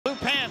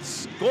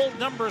Gold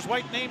numbers,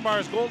 white name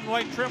bars, gold and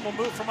white trim will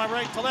move from my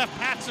right to left.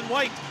 Pats in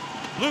white,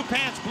 blue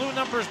pants, blue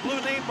numbers, blue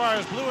name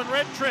bars, blue and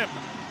red trim.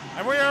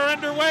 And we are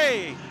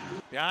underway.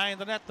 Behind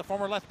the net, the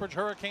former Lethbridge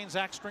Hurricane,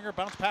 Zach Stringer,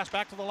 bounce pass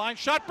back to the line.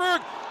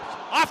 Schottberg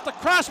off the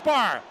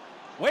crossbar.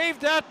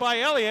 Waved at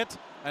by Elliott,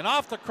 and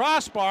off the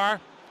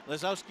crossbar.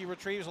 Lisowski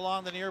retrieves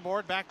along the near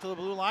board, back to the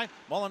blue line.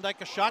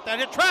 Molendyk a shot that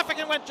hit traffic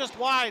and went just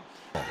wide.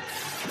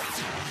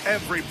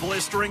 Every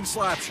blistering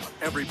slap shot,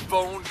 every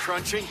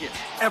bone-crunching hit,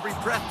 every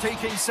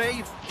breathtaking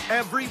save,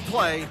 every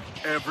play,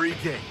 every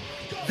game.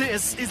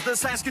 This is the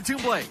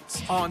Saskatoon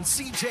Blades on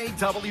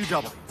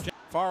CJWW.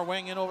 Far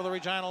wing in over the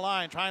Regina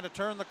line, trying to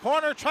turn the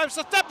corner, tries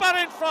to step out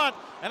in front,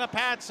 and a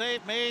pad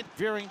save made,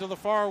 veering to the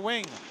far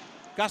wing.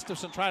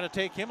 Gustafsson trying to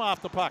take him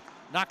off the puck.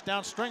 Knocked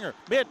down Stringer.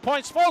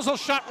 Mid-point, Svozil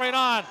shot right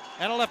on.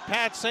 And a left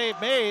pad save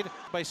made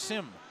by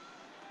Sim.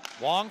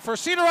 Wong for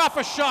Cedoroff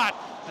a shot.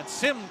 And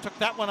Sim took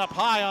that one up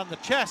high on the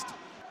chest.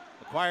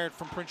 Acquired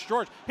from Prince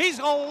George. He's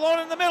all alone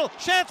in the middle.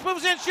 Chance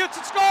moves in, shoots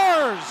and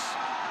scores.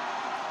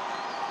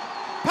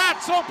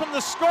 Pats opened the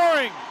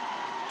scoring.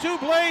 Two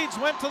Blades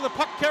went to the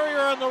puck carrier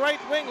on the right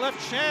wing.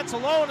 Left Chance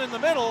alone in the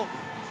middle.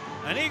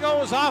 And he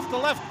goes off the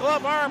left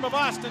glove arm of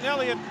Austin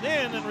Elliott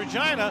in, and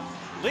Regina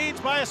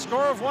leads by a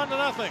score of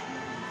 1-0.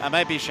 That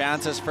might be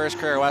Chance's first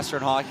career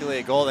Western Hockey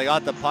League goal. They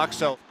got the puck,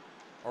 so.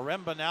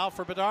 Oremba now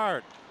for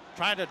Bedard.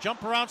 Trying to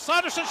jump around.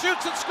 Saunderson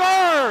shoots and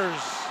scores!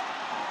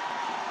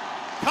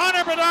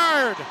 Connor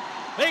Bedard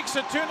makes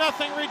it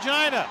 2-0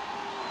 Regina.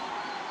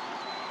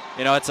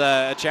 You know, it's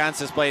a chance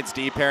this Blades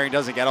D pairing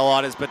doesn't get a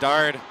lot as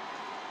Bedard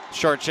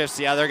short shifts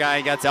the other guy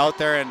and gets out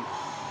there, and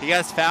he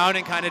gets found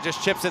and kind of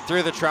just chips it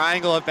through the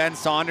triangle of Ben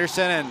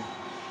Saunderson and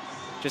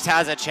just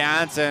has a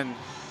chance. And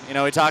you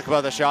know, we talk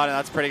about the shot, and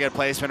that's pretty good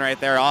placement right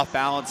there, off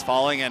balance,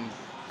 falling, and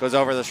goes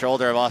over the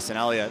shoulder of Austin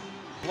Elliott.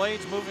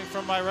 Blades moving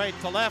from my right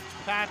to left.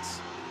 Pats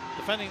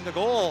defending the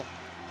goal.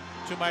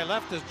 To my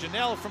left is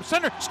Janelle from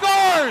center.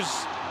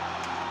 Scores!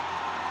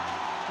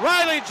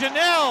 Riley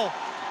Janelle,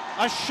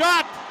 a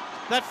shot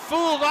that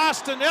fooled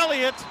Austin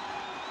Elliott.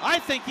 I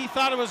think he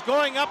thought it was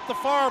going up the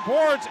far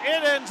boards.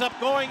 It ends up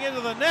going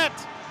into the net.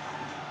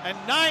 And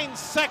 9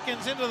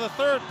 seconds into the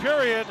third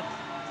period,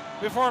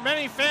 before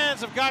many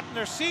fans have gotten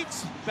their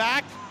seats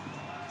back,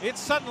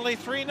 it's suddenly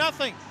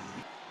 3-0.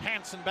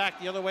 Hansen back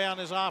the other way on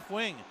his off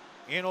wing.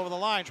 In over the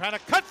line, trying to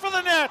cut for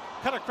the net.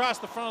 Cut across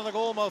the front of the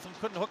goal mouth and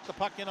couldn't hook the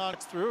puck in on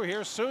it through.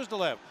 Here's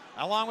Suzdalev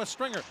along with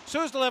Stringer.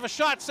 Suzdalev, a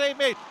shot, save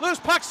made. Loose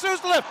puck,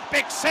 Suzdalev.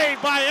 Big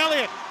save by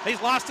Elliott.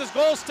 He's lost his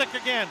goal stick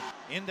again.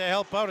 In to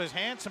help out his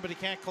Hansen, but he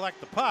can't collect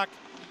the puck.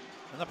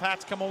 And the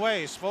Pats come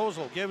away.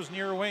 Svozil gives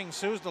near wing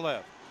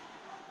Suzdalev.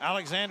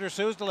 Alexander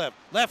Suzdalev,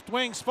 left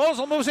wing,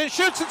 Svozil moves in,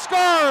 shoots and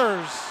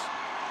scores!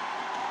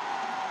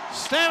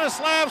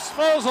 Stanislav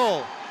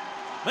Svozil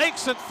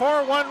makes it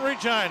 4-1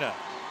 Regina.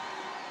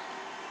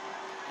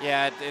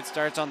 Yeah, it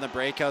starts on the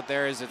breakout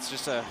there as it's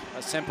just a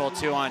simple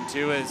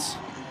 2-on-2 as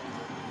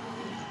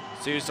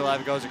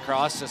Suzdalev goes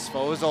across to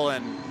Svozil,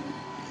 and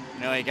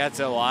you know, he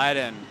gets it wide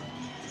and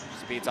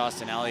just beats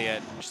Austin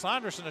Elliott.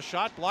 Saunderson, a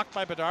shot blocked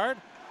by Bedard,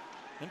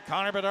 and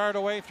Connor Bedard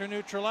away through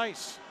neutral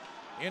ice.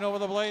 In over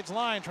the Blades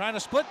line, trying to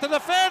split the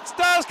defense,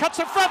 does, cuts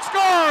in front,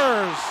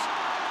 scores!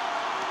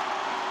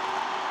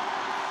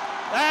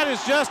 That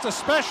is just a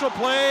special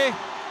play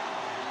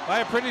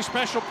by a pretty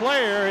special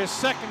player. His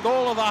second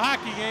goal of the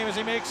hockey game as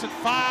he makes it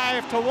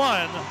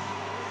 5-1.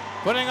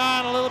 Putting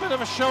on a little bit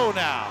of a show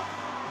now.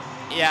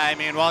 Yeah, I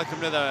mean,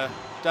 welcome to the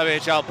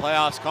WHL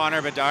playoffs,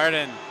 Connor Bedard,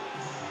 and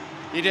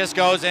he just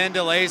goes in,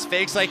 delays,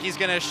 fakes like he's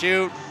gonna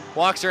shoot,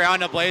 walks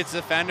around a Blades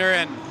defender,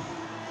 and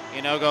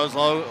you know, goes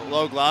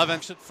low glove.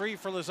 And it free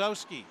for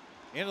Lisowski.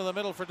 Into the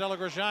middle for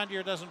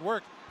Delagrandier, doesn't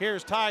work.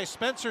 Here's Ty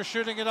Spencer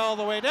shooting it all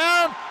the way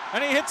down,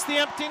 and he hits the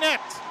empty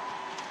net.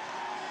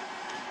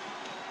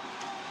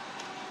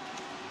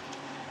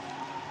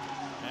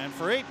 And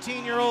for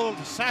 18-year-old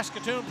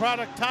Saskatoon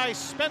product Ty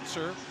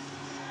Spencer,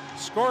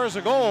 scores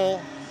a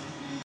goal